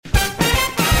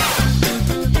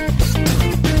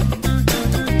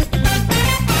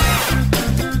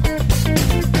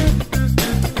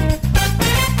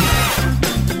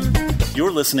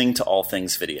You're listening to All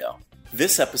Things Video.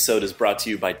 This episode is brought to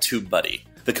you by TubeBuddy,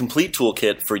 the complete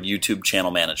toolkit for YouTube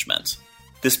channel management.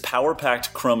 This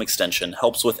power-packed Chrome extension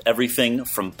helps with everything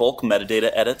from bulk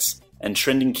metadata edits and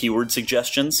trending keyword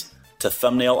suggestions to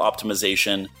thumbnail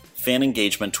optimization, fan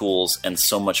engagement tools, and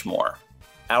so much more.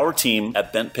 Our team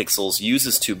at Bent Pixels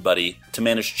uses TubeBuddy to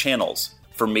manage channels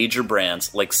for major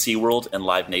brands like SeaWorld and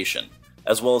Live Nation,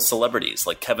 as well as celebrities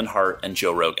like Kevin Hart and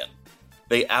Joe Rogan.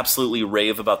 They absolutely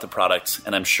rave about the product,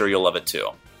 and I'm sure you'll love it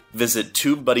too. Visit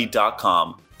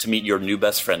TubeBuddy.com to meet your new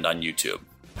best friend on YouTube.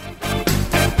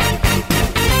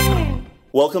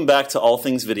 Welcome back to All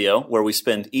Things Video, where we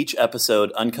spend each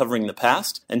episode uncovering the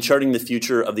past and charting the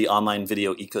future of the online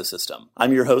video ecosystem.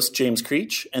 I'm your host, James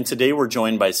Creech, and today we're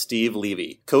joined by Steve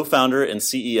Levy, co-founder and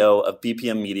CEO of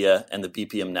BPM Media and the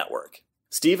BPM Network.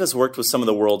 Steve has worked with some of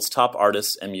the world's top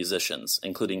artists and musicians,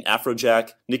 including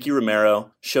Afrojack, Nicky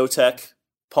Romero, Showtek,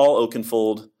 Paul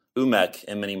Oakenfold, Umek,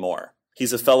 and many more.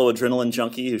 He's a fellow adrenaline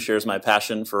junkie who shares my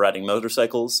passion for riding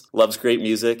motorcycles, loves great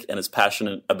music, and is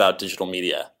passionate about digital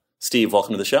media. Steve,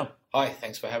 welcome to the show. Hi,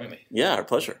 thanks for having me. Yeah, our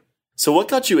pleasure. So what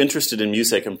got you interested in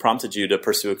music and prompted you to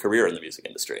pursue a career in the music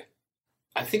industry?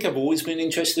 I think I've always been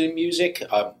interested in music.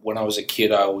 When I was a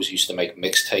kid, I always used to make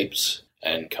mixtapes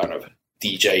and kind of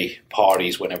DJ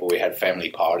parties whenever we had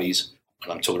family parties.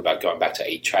 And I'm talking about going back to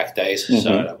 8-track days,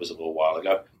 so that was a little while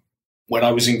ago. When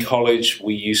I was in college,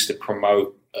 we used to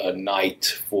promote a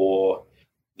night for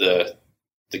the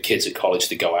kids at college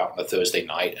to go out on a Thursday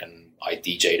night, and I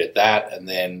DJ'd at that. And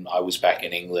then I was back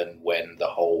in England when the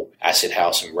whole acid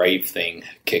house and rave thing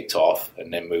kicked off,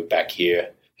 and then moved back here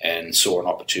and saw an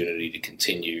opportunity to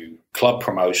continue club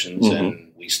promotions.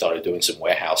 And we started doing some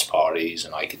warehouse parties,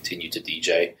 and I continued to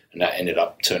DJ, and that ended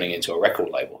up turning into a record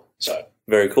label. So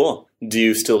very cool. Do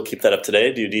you still keep that up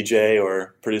today? Do you DJ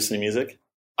or produce any music?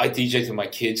 I DJ to my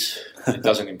kids. It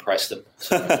doesn't impress them.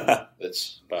 So I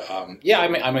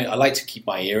like to keep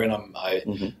my ear, and I'm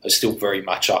still very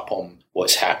much up on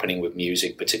what's happening with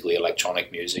music, particularly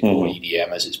electronic music or EDM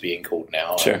as it's being called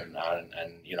now. Sure.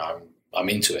 And you know, I'm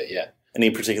into it. Yeah. Any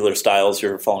particular styles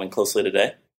you're following closely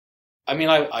today? I mean,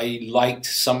 I liked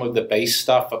some of the bass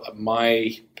stuff.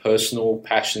 My personal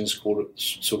passion's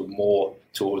sort of more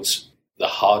towards the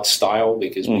hard style,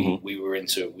 because we were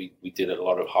into, we did a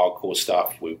lot of hardcore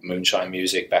stuff with moonshine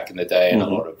music back in the day, and a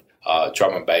lot of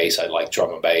drum and bass. I like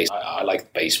drum and bass. I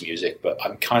like bass music, but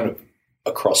I'm kind of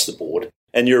across the board.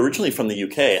 And you're originally from the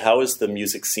UK. How is the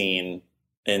music scene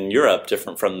in Europe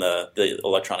different from the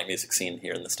electronic music scene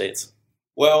here in the States?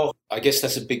 Well, I guess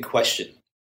that's a big question.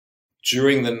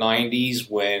 During the 90s,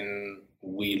 when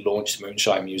we launched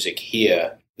moonshine music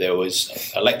here, there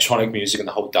was electronic music, and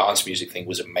the whole dance music thing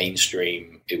was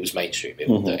mainstream. It was mainstream.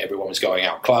 Everyone was going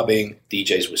out clubbing.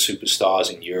 DJs were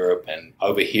superstars in Europe, and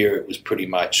over here it was pretty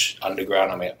much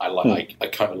underground. I mean, I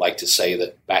kind of like to say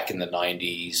that back in the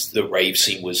 90s, the rave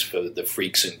scene was for the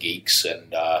freaks and geeks,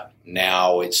 and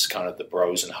now it's kind of the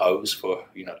bros and hoes, for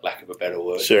lack of a better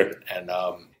word. Sure. And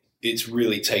it's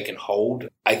really taken hold.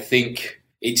 I think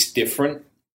it's different.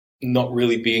 Not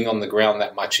really being on the ground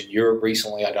that much in Europe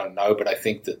recently, I don't know, but I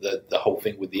think that the whole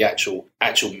thing with the actual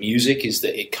music is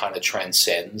that it kind of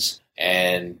transcends.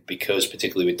 And because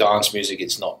particularly with dance music,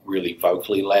 it's not really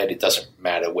vocally led. It doesn't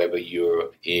matter whether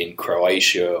you're in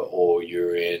Croatia or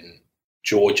you're in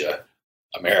Georgia,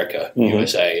 America,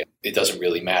 USA. It doesn't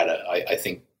really matter. I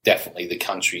think definitely the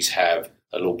countries have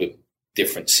a little bit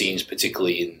different scenes,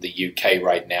 particularly in the UK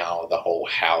right now. The whole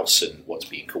house and what's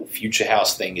being called future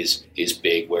house thing is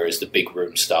big, whereas the big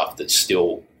room stuff that's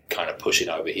still kind of pushing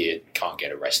over here can't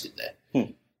get arrested there.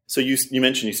 So you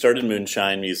mentioned you started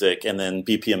moonshine music and then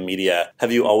BPM Media.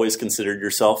 Have you always considered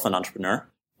yourself an entrepreneur?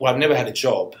 Well, I've never had a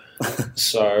job,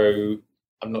 so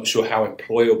I'm not sure how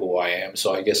employable I am.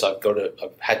 So I guess I've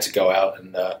had to go out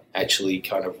and actually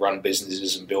kind of run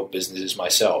businesses and build businesses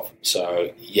myself.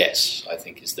 So yes, I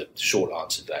think is the short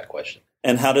answer to that question.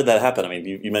 And how did that happen? I mean,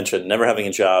 you mentioned never having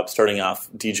a job, starting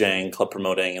off DJing, club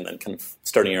promoting, and then kind of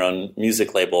starting your own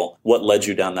music label. What led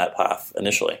you down that path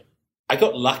initially? I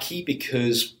got lucky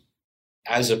because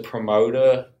as a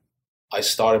promoter, I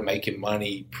started making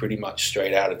money pretty much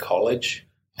straight out of college.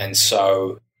 And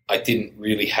so I didn't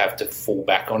really have to fall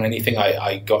back on anything.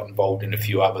 I got involved in a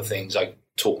few other things. I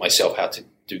taught myself how to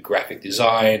do graphic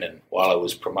design, and while I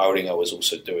was promoting, I was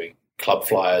also doing club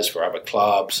flyers for other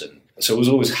clubs, and so I was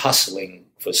always hustling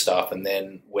for stuff. And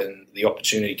then when the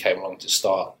opportunity came along to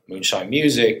start Moonshine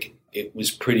Music, it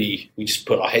was we just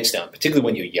put our heads down, particularly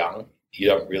when you're young. You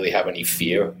don't really have any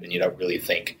fear, and you don't really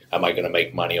think, am I going to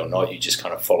make money or not? You just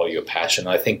kind of follow your passion.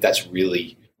 I think that's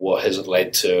really what has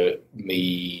led to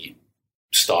me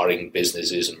starting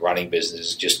businesses and running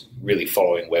businesses, just really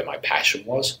following where my passion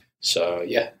was. So,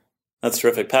 yeah. That's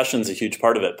terrific. Passion's a huge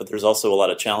part of it, but there's also a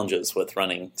lot of challenges with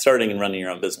starting and running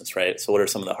your own business, right? So what are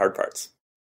some of the hard parts?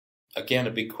 Again,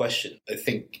 a big question. I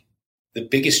think the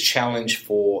biggest challenge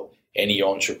for any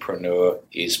entrepreneur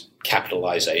is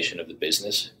capitalization of the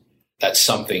business. That's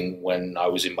something when I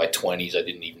was in my 20s, I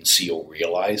didn't even see or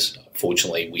realize.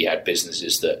 Fortunately, we had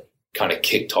businesses that kind of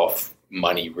kicked off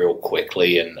money real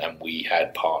quickly, and we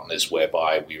had partners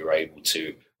whereby we were able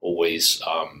to always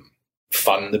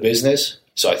fund the business.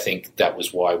 So I think that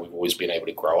was why we've always been able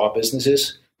to grow our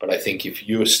businesses. But I think if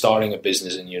you're starting a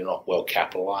business and you're not well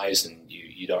capitalized and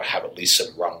you don't have at least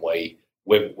some runway,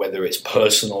 whether it's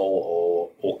personal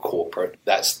or corporate,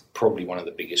 that's probably one of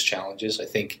the biggest challenges. I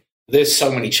think there's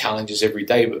so many challenges every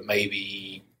day, but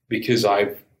maybe because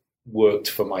I've worked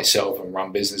for myself and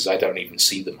run business, I don't even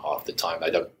see them half the time.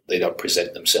 They don't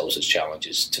present themselves as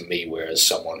challenges to me, whereas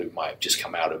someone who might have just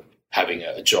come out of having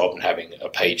a job and having a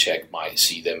paycheck might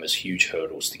see them as huge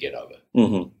hurdles to get over.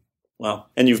 Mm-hmm. Wow.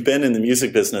 And you've been in the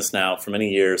music business now for many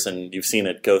years, and you've seen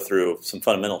it go through some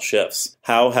fundamental shifts.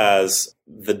 How has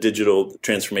the digital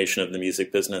transformation of the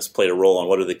music business played a role, and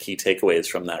what are the key takeaways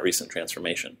from that recent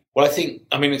transformation? Well,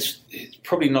 it's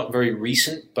probably not very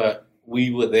recent, but we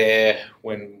were there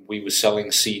when we were selling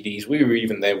CDs. We were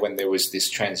even there when there was this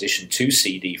transition to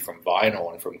CD from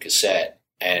vinyl and from cassette,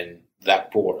 and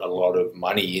that brought a lot of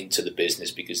money into the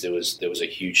business because there was a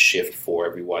huge shift for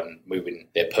everyone moving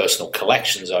their personal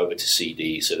collections over to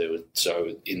CD.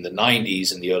 So in the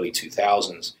 90s and the early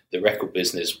 2000s, the record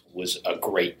business was a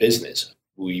great business.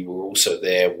 We were also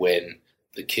there when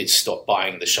the kids stopped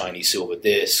buying the shiny silver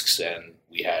discs, and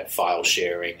we had file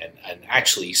sharing, and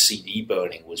actually CD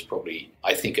burning was probably,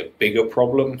 I think, a bigger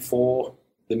problem for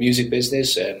the music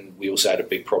business. And we also had a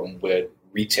big problem where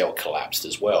retail collapsed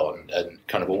as well, and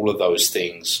kind of all of those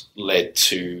things led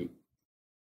to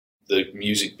the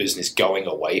music business going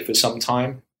away for some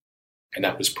time, and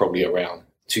that was probably around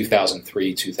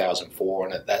 2003, 2004,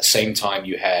 and at that same time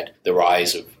you had the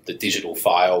rise of the digital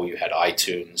file, you had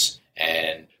iTunes,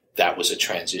 and that was a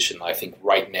transition. I think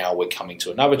right now we're coming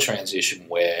to another transition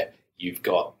where you've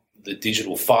got the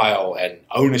digital file and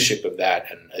ownership of that,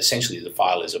 and essentially the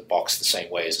file is a box the same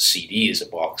way as a CD is a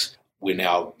box. We're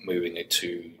now moving it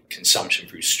to consumption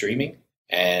through streaming,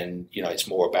 and it's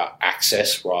more about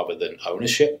access rather than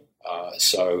ownership.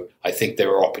 So I think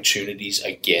there are opportunities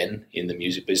again in the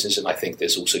music business, and I think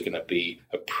there's also going to be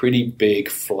a pretty big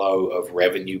flow of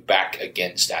revenue back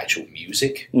against actual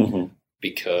music,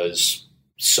 because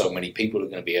so many people are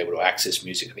going to be able to access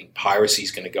music. I think piracy is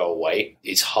going to go away.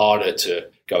 It's harder to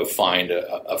go find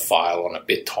a file on a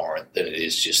BitTorrent than it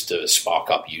is just to spark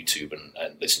up YouTube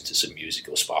and listen to some music,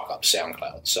 or spark up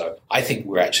SoundCloud. So I think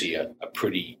we're actually a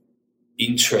pretty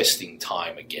interesting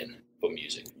time again for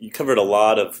music. You covered a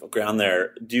lot of ground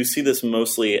there. Do you see this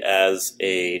mostly as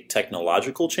a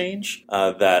technological change,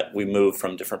 that we move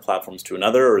from different platforms to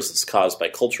another, or is this caused by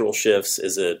cultural shifts?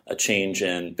 Is it a change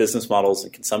in business models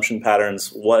and consumption patterns?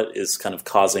 What is kind of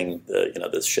causing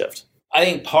this shift? I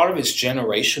think part of it's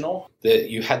generational.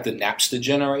 That you had the Napster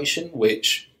generation,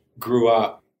 which grew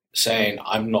up saying,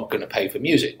 I'm not going to pay for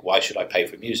music. Why should I pay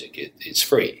for music? It's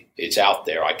free. It's out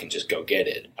there. I can just go get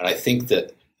it. And I think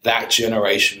that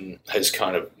generation has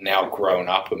kind of now grown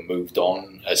up and moved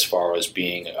on as far as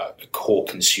being a core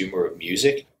consumer of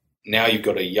music. Now you've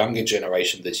got a younger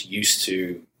generation that's used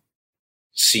to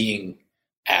seeing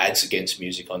ads against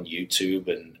music on YouTube,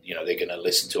 and they're going to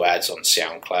listen to ads on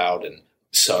SoundCloud. And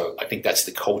so I think that's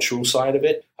the cultural side of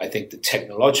it. I think the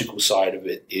technological side of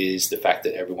it is the fact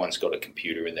that everyone's got a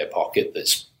computer in their pocket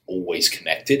that's always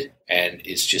connected, and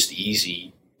it's just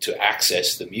easy to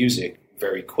access the music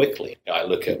very quickly. I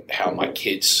look at how my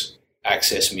kids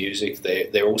access music.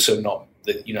 They're also not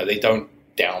that they don't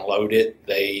download it.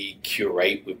 They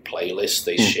curate with playlists.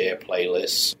 They share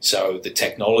playlists. So the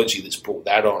technology that's brought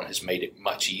that on has made it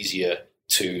much easier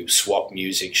to swap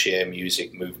music, share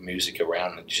music, move music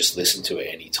around, and just listen to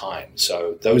it anytime.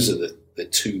 So those are the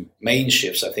two main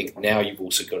shifts. I think now you've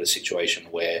also got a situation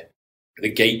where the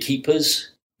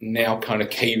gatekeepers now kind of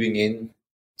caving in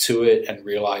to it and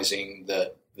realizing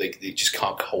that they just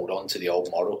can't hold on to the old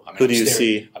model. Who do you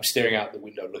see? I'm staring out the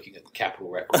window looking at the Capitol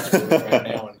Records building right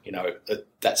now, and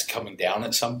that's coming down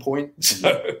at some point.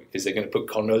 So because they're going to put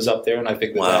condos up there, and I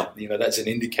think that's an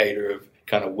indicator of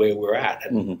kind of where we're at,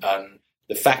 and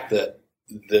the fact that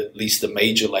at least the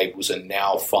major labels are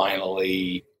now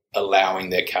finally allowing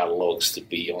their catalogs to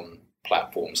be on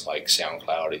platforms like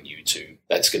SoundCloud and YouTube.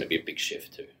 That's going to be a big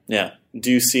shift too. Yeah. Do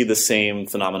you see the same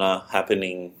phenomena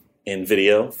happening in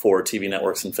video for TV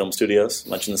networks and film studios,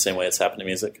 much in the same way it's happened to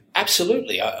music?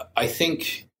 Absolutely. I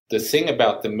think the thing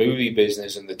about the movie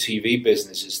business and the TV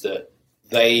business is that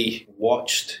they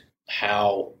watched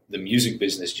how the music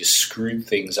business just screwed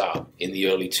things up in the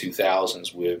early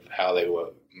 2000s with how they were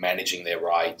managing their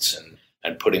rights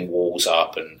and putting walls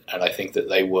up. And I think that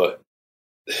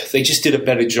they just did a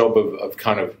better job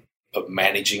of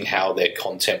managing how their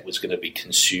content was going to be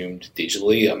consumed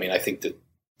digitally. I mean, I think that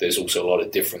there's also a lot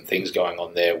of different things going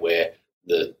on there where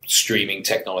the streaming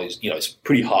technology, it's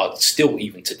pretty hard. Still,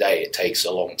 even today, it takes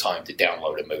a long time to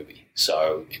download a movie.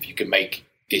 So if you can make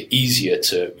it easier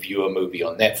to view a movie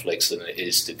on Netflix than it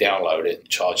is to download it and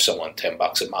charge someone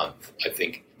 $10 a month, I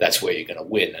think that's where you're going to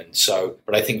win. And so,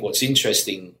 but I think what's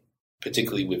interesting,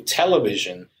 particularly with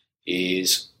television,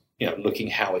 is, looking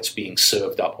how it's being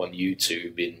served up on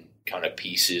YouTube in kind of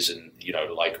pieces and,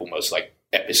 like almost like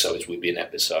episodes within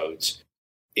episodes.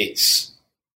 It's,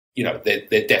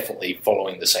 they're definitely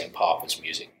following the same path as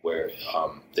music, where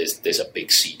there's a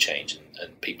big sea change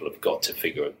and people have got to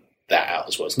figure that out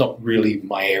as well. It's not really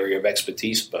my area of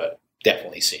expertise, but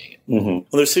definitely seeing it. Mm-hmm. Well,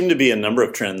 there seem to be a number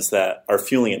of trends that are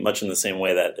fueling it much in the same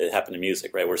way that it happened to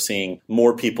music, right? We're seeing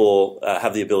more people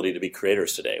have the ability to be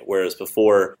creators today, whereas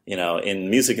before, in the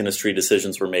music industry,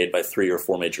 decisions were made by 3 or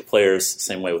 4 major players,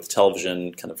 same way with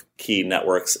television, kind of key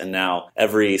networks, and now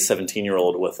every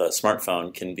 17-year-old with a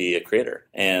smartphone can be a creator.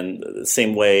 And the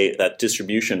same way that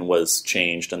distribution was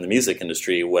changed in the music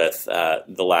industry with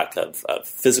the lack of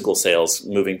physical sales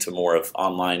moving to more of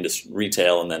online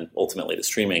retail and then ultimately to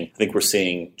streaming, I think we're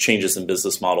seeing changes in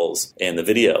business models in the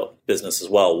video business as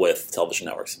well with television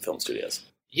networks and film studios.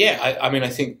 Yeah, I mean, I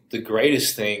think the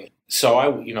greatest thing. So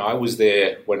I was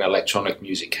there when electronic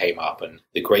music came up, and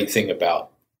the great thing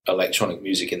about electronic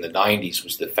music in the 90s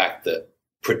was the fact that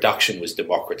production was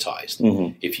democratized.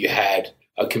 Mm-hmm. If you had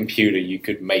a computer, you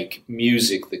could make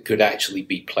music that could actually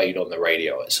be played on the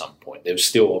radio at some point. There was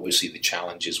still obviously the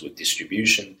challenges with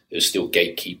distribution. There's still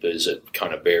gatekeepers at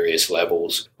kind of various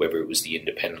levels, whether it was the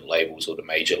independent labels or the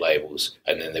major labels.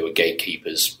 And then there were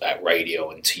gatekeepers at radio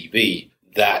and TV.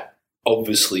 That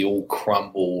obviously all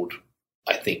crumbled,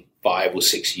 I think, 5 or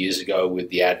 6 years ago with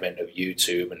the advent of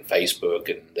YouTube and Facebook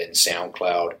and then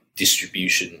SoundCloud.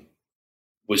 Distribution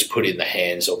was put in the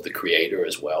hands of the creator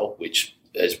as well, which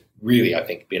has really, I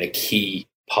think, been a key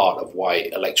part of why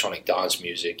electronic dance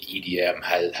music, EDM,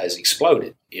 has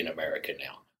exploded in America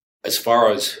now. As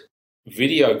far as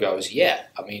video goes, yeah,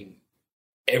 I mean,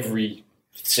 every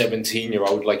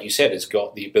 17-year-old, like you said, has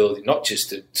got the ability not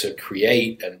just to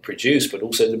create and produce, but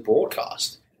also to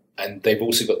broadcast. And they've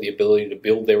also got the ability to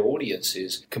build their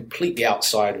audiences completely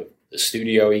outside of the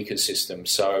studio ecosystem.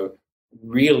 So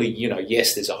really,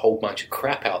 yes, there's a whole bunch of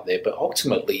crap out there, but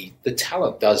ultimately the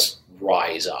talent does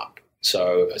rise up.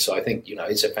 So I think,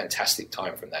 it's a fantastic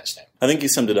time from that standpoint. I think you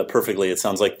summed it up perfectly. It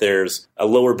sounds like there's a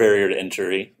lower barrier to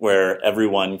entry where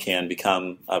everyone can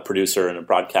become a producer and a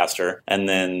broadcaster. And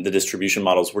then the distribution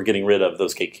models, we're getting rid of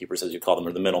those gatekeepers, as you call them,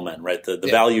 or the middlemen, right? The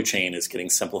value chain is getting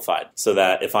simplified so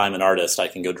that if I'm an artist, I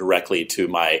can go directly to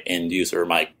my end user,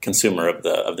 my consumer of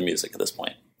the music at this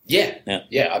point. Yeah.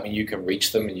 I mean, you can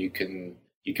reach them and you can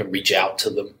reach out to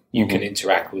them. You can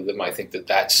interact with them. I think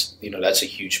that's a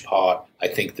huge part. I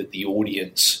think that the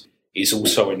audience is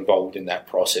also involved in that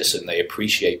process and they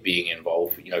appreciate being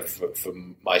involved. For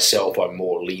myself, I'm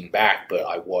more lean back, but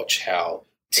I watch how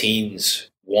teens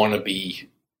want to be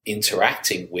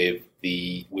interacting with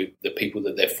the people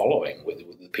that they're following, with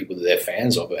the people that they're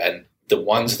fans of. And the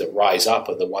ones that rise up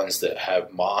are the ones that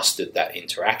have mastered that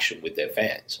interaction with their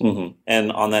fans. Mm-hmm.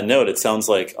 And on that note, it sounds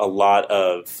like a lot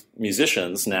of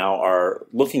musicians now are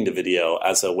looking to video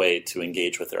as a way to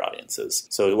engage with their audiences.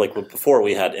 So like before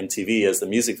we had MTV as the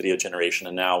music video generation,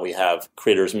 and now we have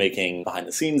creators making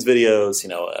behind-the-scenes videos,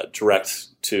 direct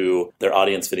to their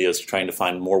audience videos, trying to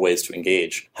find more ways to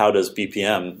engage. How does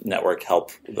BPM Network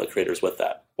help the creators with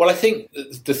that? Well, I think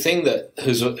the thing that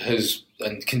has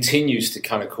and continues to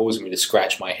kind of cause me to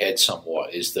scratch my head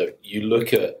somewhat is that you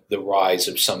look at the rise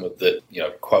of some of the,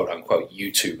 quote unquote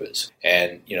YouTubers,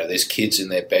 and, there's kids in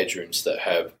their bedrooms that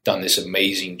have done this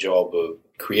amazing job of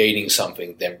creating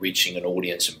something, then reaching an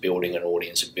audience and building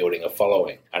a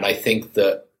following. And I think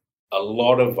that a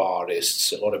lot of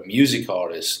artists, a lot of music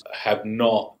artists have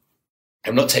not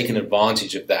taken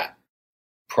advantage of that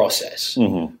process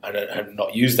and have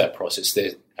not used that process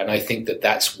there. And I think that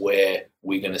that's where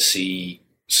we're going to see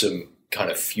some kind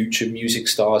of future music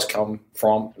stars come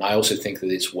from. And I also think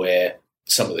that it's where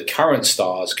some of the current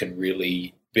stars can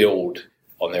really build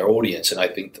on their audience. And I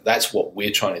think that that's what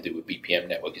we're trying to do with BPM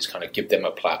Network, is kind of give them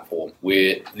a platform.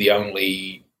 We're the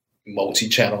only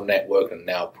multi-channel network, and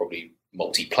now probably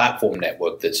multi-platform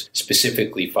network that's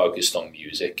specifically focused on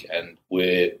music. And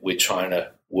we're trying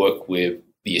to work with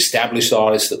the established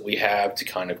artists that we have to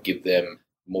kind of give them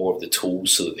more of the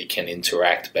tools so that they can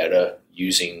interact better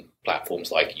using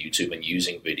platforms like YouTube and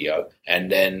using video.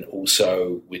 And then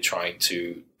also we're trying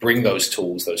to bring those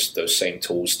tools, those same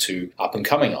tools, to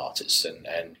up-and-coming artists. And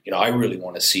I really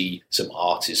want to see some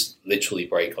artists literally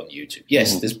break on YouTube.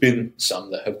 Yes, there's been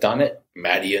some that have done it.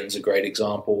 Madian's a great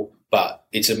example. But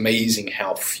it's amazing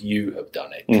how few have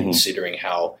done it, considering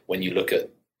how, when you look at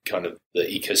kind of the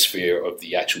ecosphere of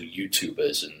the actual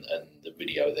YouTubers and the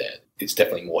video there, it's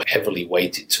definitely more heavily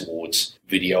weighted towards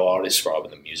video artists rather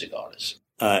than music artists.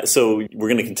 So we're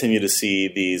going to continue to see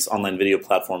these online video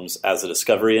platforms as a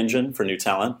discovery engine for new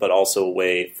talent, but also a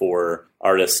way for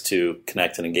artists to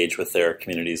connect and engage with their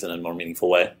communities in a more meaningful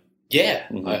way. Yeah.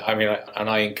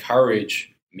 I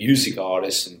encourage music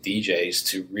artists and DJs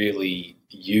to really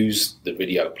use the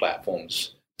video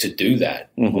platforms to do that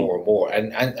more and more,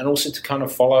 and also to kind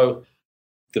of follow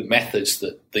the methods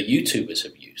that the YouTubers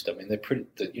have used. I mean, they're pretty,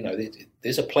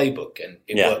 there's a playbook, and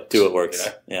it works. It works.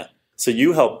 Yeah. So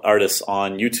you help artists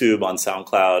on YouTube, on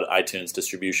SoundCloud, iTunes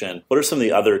distribution. What are some of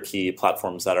the other key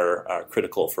platforms that are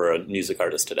critical for a music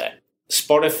artist today?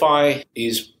 Spotify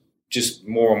is just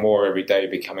more and more every day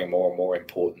becoming more and more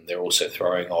important. They're also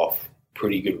throwing off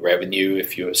pretty good revenue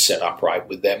if you're set up right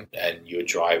with them and you're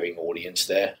driving audience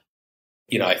there.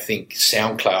 I think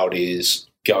SoundCloud is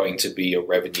going to be a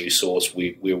revenue source.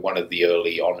 We're one of the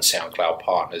early on SoundCloud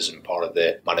partners and part of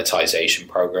their monetization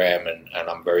program, and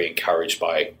I'm very encouraged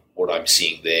by what I'm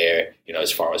seeing there,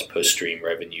 as far as per stream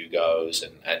revenue goes.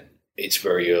 And it's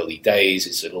very early days.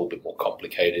 It's a little bit more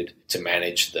complicated to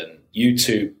manage than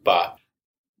YouTube, but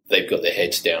they've got their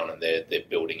heads down and they're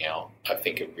building out, I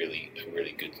think, a really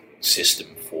good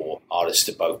system for artists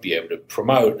to both be able to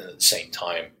promote and at the same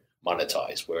time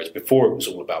monetize. Whereas before it was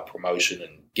all about promotion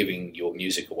and giving your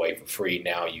music away for free.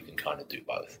 Now you can kind of do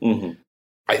both.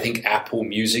 I think Apple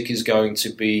Music is going to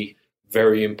be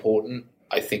very important.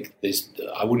 I think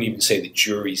I wouldn't even say the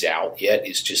jury's out yet.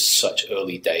 It's just such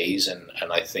early days. And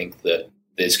I think that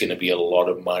there's going to be a lot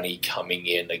of money coming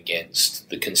in against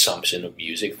the consumption of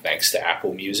music thanks to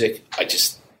Apple Music.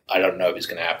 I don't know if it's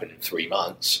going to happen in 3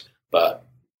 months, but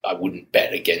I wouldn't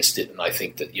bet against it. And I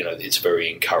think that, it's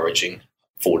very encouraging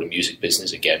for the music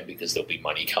business again, because there'll be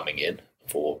money coming in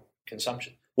for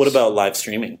consumption. What about live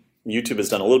streaming? YouTube has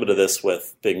done a little bit of this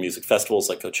with big music festivals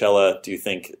like Coachella. Do you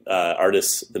think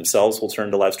artists themselves will turn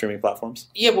to live streaming platforms?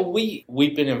 Yeah, well,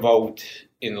 we've been involved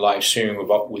in live streaming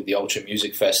with the Ultra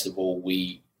Music Festival.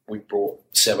 We brought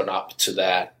 7up to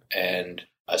that, and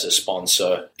as a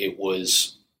sponsor,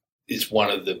 it's one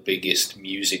of the biggest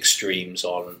music streams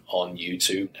on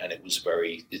YouTube, and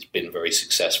it's been very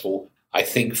successful. I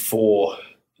think for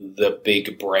the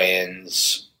big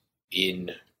brands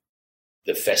in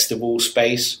the festival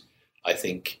space, I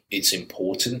think it's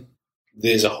important.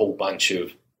 There's a whole bunch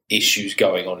of issues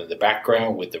going on in the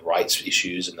background with the rights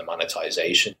issues and the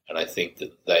monetization, and I think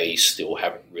that they still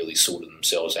haven't really sorted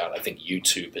themselves out. I think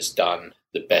YouTube has done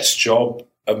the best job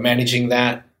of managing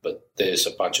that, but there's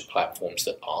a bunch of platforms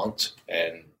that aren't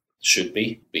and should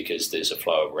be, because there's a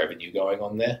flow of revenue going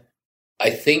on there.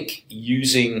 I think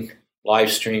using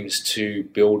live streams to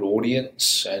build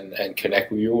audience and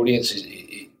connect with your audience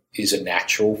is a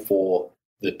natural for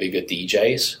the bigger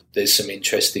DJs. There's some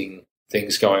interesting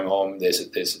things going on. There's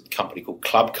a company called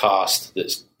Clubcast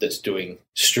that's doing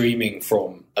streaming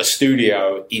from a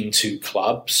studio into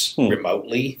clubs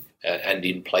remotely and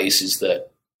in places that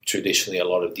traditionally a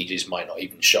lot of DJs might not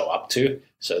even show up to.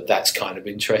 So that's kind of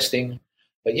interesting.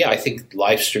 But yeah, I think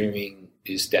live streaming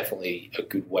is definitely a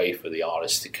good way for the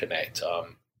artists to connect.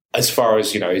 As far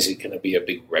as, is it going to be a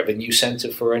big revenue center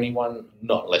for anyone?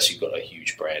 Not unless you've got a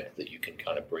huge brand that you can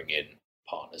kind of bring in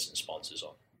partners and sponsors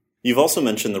on. You've also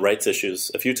mentioned the rights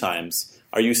issues a few times.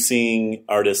 Are you seeing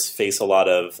artists face a lot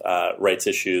of rights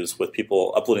issues with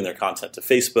people uploading their content to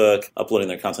Facebook, uploading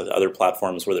their content to other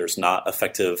platforms where there's not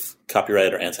effective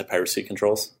copyright or anti-piracy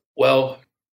controls? Well,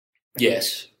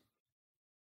 yes.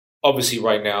 Obviously,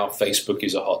 right now, Facebook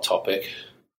is a hot topic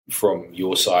from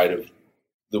your side of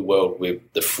the world with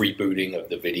the freebooting of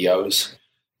the videos.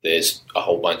 There's a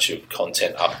whole bunch of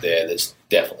content up there that's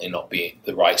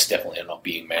the rights definitely are not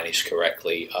being managed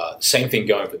correctly. Same thing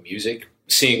going for music.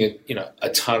 Seeing a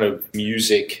ton of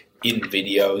music in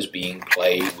videos being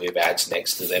played with ads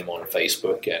next to them on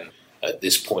Facebook, and at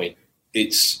this point,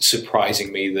 it's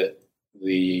surprising me that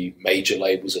the major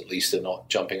labels at least are not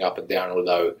jumping up and down,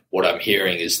 although what I'm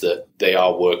hearing is that they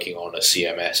are working on a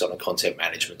CMS, on a content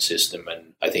management system,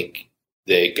 and I think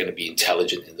they're going to be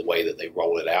intelligent in the way that they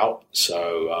roll it out.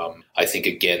 So I think,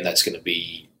 again, that's going to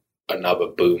be another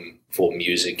boom for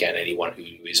music and anyone who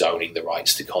is owning the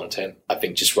rights to content. I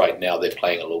think just right now they're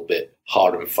playing a little bit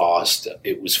hard and fast.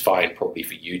 It was fine probably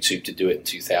for YouTube to do it in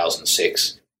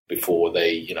 2006 before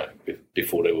they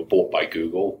were bought by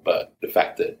Google. But the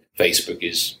fact that Facebook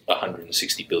is a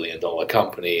 $160 billion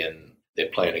company and they're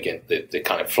playing again, they're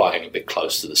kind of flying a bit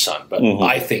close to the sun. But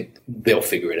I think they'll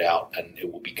figure it out and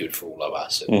it will be good for all of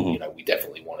us. And, we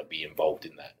definitely want to be involved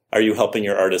in that. Are you helping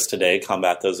your artists today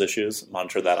combat those issues,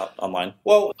 monitor that online?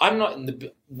 Well, I'm not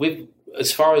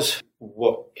as far as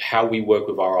how we work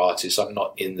with our artists, I'm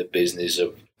not in the business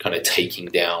of kind of taking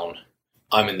down.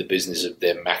 I'm in the business of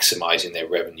them maximizing their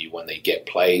revenue when they get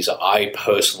plays. I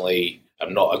personally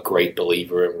am not a great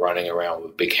believer in running around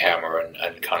with a big hammer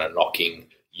and kind of knocking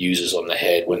users on the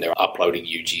head when they're uploading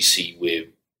UGC with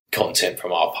content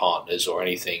from our partners or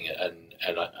anything. And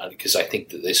because I think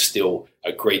that there's still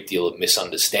a great deal of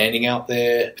misunderstanding out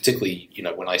there, particularly,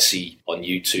 when I see on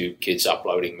YouTube kids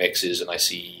uploading mixes, and I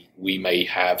see we may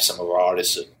have some of our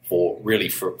artists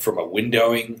from a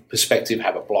windowing perspective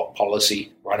have a block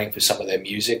policy running for some of their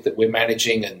music that we're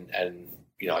managing. And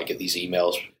I get these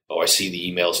emails, or I see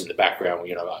the emails in the background,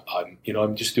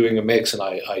 I'm just doing a mix and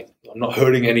I'm not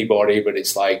hurting anybody, but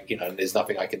it's like, there's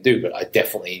nothing I can do. But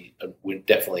we're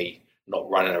definitely not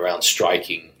running around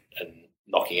striking and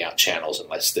knocking out channels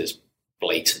unless there's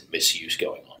blatant misuse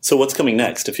going on. So what's coming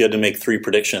next? If you had to make 3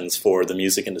 predictions for the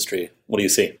music industry, what do you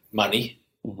see? Money.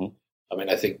 I mean,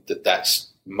 I think that's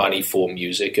money for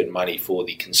music and money for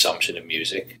the consumption of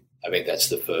music. I think that's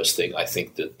the first thing. I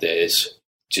think that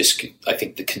I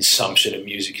think the consumption of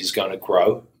music is going to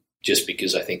grow just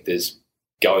because I think there's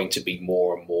going to be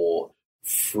more and more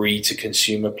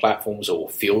free-to-consumer platforms, or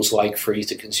feels like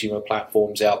free-to-consumer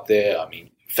platforms out there. I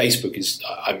mean, Facebook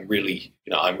I'm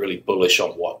really bullish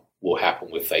on what will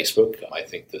happen with Facebook. I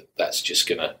think that that's just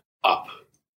going to up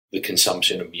the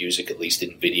consumption of music, at least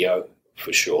in video,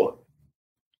 for sure.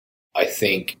 I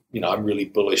think, I'm really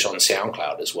bullish on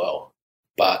SoundCloud as well.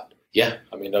 But yeah,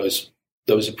 I mean, those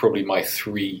are probably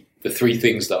the 3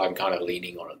 things that I'm kind of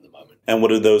leaning on at the moment. And what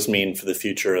do those mean for the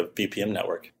future of BPM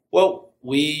Network? Well,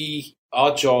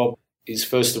 our job is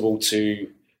first of all to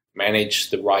manage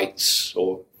the rights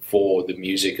for the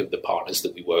music of the partners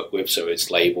that we work with. So it's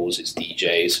labels, it's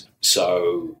DJs.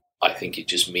 So I think it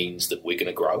just means that we're going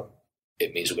to grow.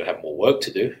 It means we're going to have more work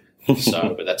to do.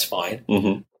 But that's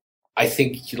fine. I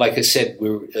think, like I said,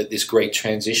 we're at this great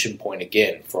transition point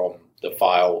again from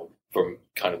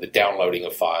kind of the downloading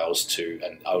of files to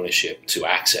and ownership to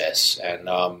access. And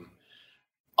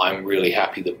I'm really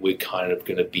happy that we're kind of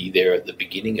going to be there at the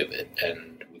beginning of it,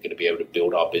 and we're going to be able to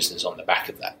build our business on the back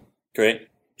of that. Great.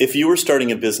 If you were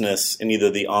starting a business in either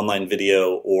the online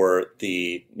video or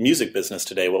the music business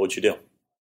today, what would you do?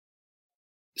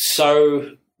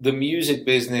 So the music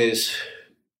business,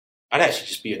 I'd actually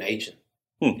just be an agent.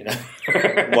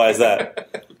 Why is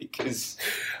that? Because,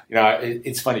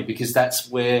 it's funny because that's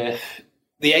where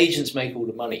the agents make all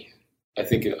the money. I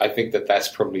think that that's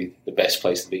probably the best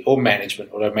place to be. Or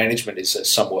management. Although management is a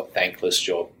somewhat thankless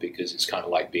job because it's kind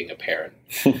of like being a parent,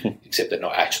 except they're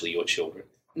not actually your children.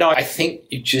 No, I think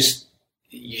you just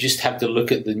have to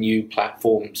look at the new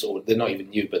platforms, or they're not even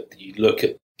new, but you look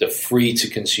at the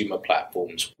free-to-consumer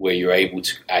platforms where you're able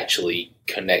to actually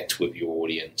connect with your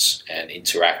audience and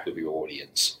interact with your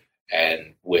audience,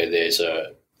 and where there's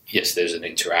an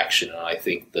interaction. And I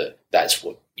think that that's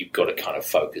what you've got to kind of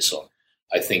focus on.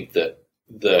 I think that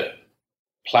the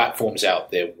platforms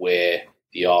out there where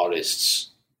the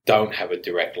artists don't have a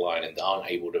direct line and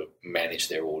aren't able to manage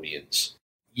their audience,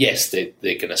 yes, they're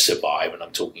going to survive. And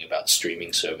I'm talking about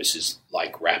streaming services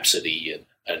like Rhapsody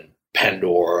and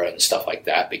Pandora and stuff like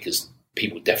that, because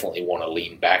people definitely want to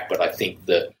lean back. But I think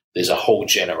that there's a whole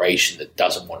generation that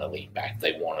doesn't want to lean back.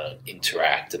 They want to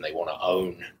interact and they want to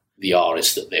own the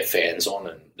artist that they're fans on,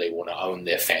 and they want to own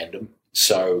their fandom.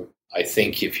 So I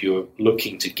think if you're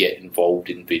looking to get involved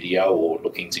in video or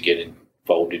looking to get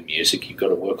involved in music, you've got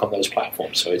to work on those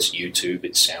platforms. So it's YouTube,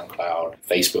 it's SoundCloud,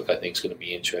 Facebook I think is going to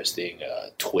be interesting,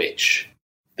 Twitch.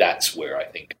 That's where I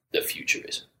think the future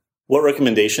is. What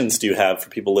recommendations do you have for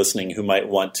people listening who might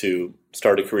want to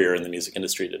start a career in the music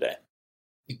industry today?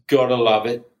 You've got to love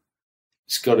it.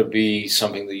 It's got to be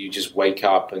something that you just wake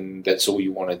up and that's all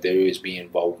you want to do is be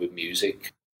involved with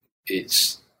music.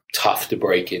 It's tough to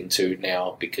break into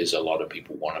now because a lot of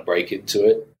people want to break into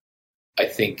it. I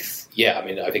think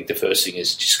the first thing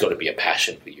is just got to be a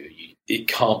passion for you. It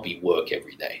can't be work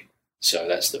every day. So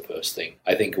that's the first thing.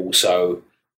 I think also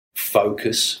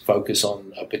focus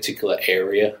on a particular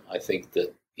area. I think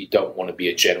that you don't want to be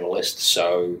a generalist.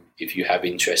 So if you have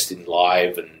interest in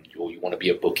live or you want to be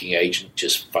a booking agent,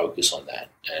 just focus on that.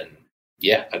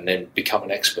 And then become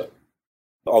an expert.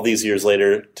 All these years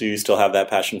later, do you still have that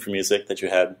passion for music that you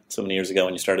had so many years ago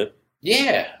when you started?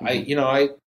 Yeah.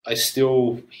 I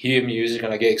still hear music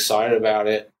and I get excited about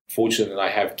it. Fortunately, I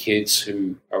have kids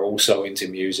who are also into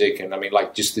music. And I mean,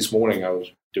 like just this morning, I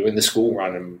was doing the school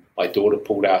run and my daughter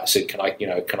pulled out and said, can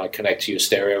I connect to your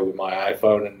stereo with my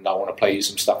iPhone? And I want to play you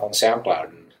some stuff on SoundCloud.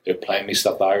 And they're playing me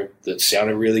stuff that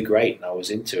sounded really great and I was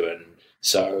into it. And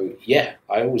so, yeah,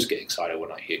 I always get excited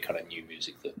when I hear kind of new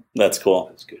music. That's cool.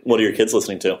 That's good. What are your kids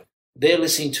listening to? They're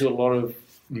listening to a lot of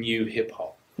new hip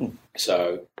hop.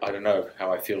 So I don't know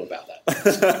how I feel about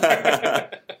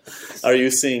that. Are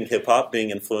you seeing hip hop being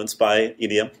influenced by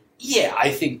EDM? Yeah, I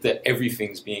think that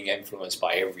everything's being influenced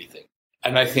by everything.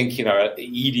 And I think,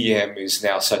 EDM is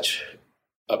now such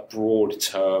a broad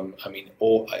term. I mean,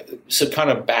 so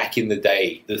kind of back in the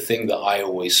day, the thing that I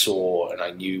always saw and I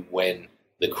knew when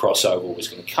the crossover was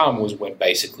going to come was when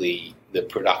basically the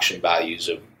production values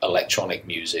of electronic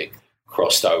music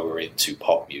crossed over into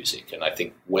pop music. And I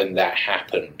think when that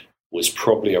happened was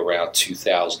probably around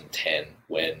 2010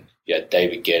 when you had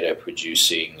David Guetta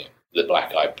producing the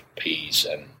Black Eyed Peas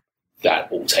and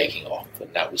that all taking off.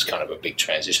 And that was kind of a big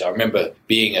transition. I remember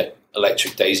being at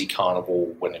Electric Daisy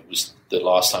Carnival when it was the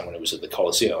last time when it was at the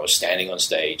Coliseum. I was standing on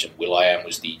stage and will.i.am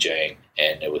was DJing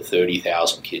and there were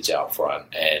 30,000 kids out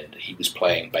front and he was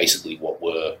playing basically what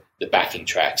were the backing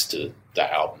tracks to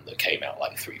that album that came out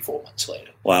like 3-4 months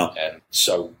later. Wow. And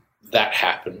so that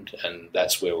happened and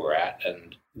that's where we're at.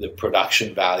 And the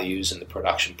production values and the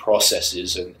production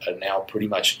processes are now pretty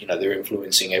much, they're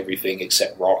influencing everything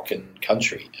except rock and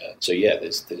country. So yeah,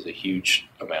 there's a huge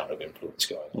amount of influence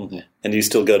going on there. And do you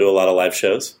still go to a lot of live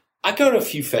shows? I go to a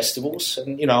few festivals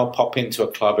and, I'll pop into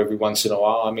a club every once in a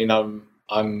while. I mean, I'm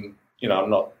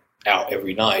not out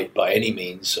every night by any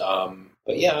means.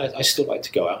 But yeah, I still like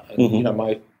to go out and,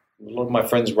 a lot of my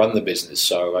friends run the business,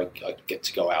 so I get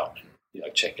to go out and,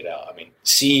 check it out. I mean,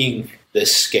 seeing the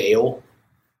scale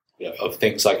of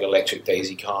things like Electric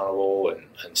Daisy Carnival and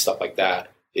stuff like that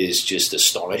is just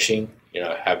astonishing.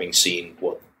 Having seen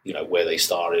where they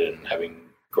started and having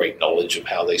great knowledge of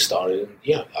how they started. And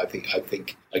yeah, I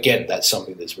think again, that's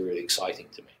something that's really exciting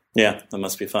to me. Yeah, that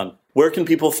must be fun. Where can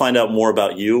people find out more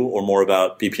about you or more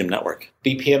about BPM Network?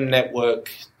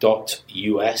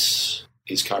 BPMnetwork.us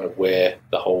is kind of where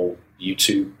the whole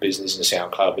YouTube business and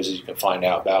SoundCloud business you can find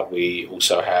out about. We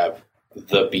also have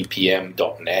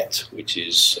thebpm.net, which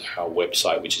is our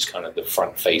website, which is kind of the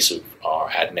front face of our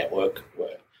ad network,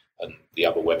 and the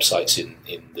other websites in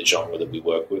the genre that we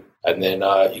work with. And then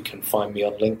you can find me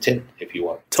on LinkedIn if you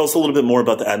want. Tell us a little bit more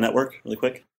about the ad network really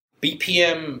quick.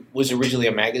 BPM was originally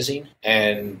a magazine,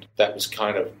 and that was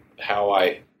kind of how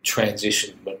I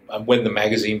transitioned when the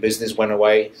magazine business went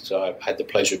away. So I had the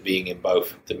pleasure of being in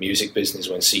both the music business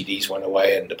when CDs went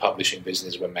away and the publishing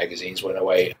business when magazines went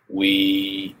away.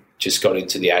 We just got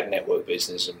into the ad network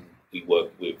business and we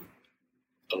work with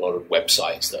a lot of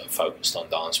websites that are focused on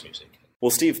dance music.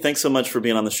 Well, Steve, thanks so much for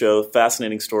being on the show.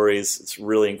 Fascinating stories. It's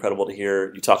really incredible to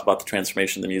hear you talk about the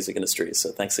transformation of the music industry.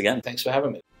 So thanks again. Thanks for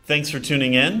having me. Thanks for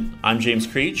tuning in. I'm James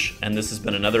Creech, and this has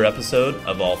been another episode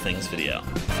of All Things Video.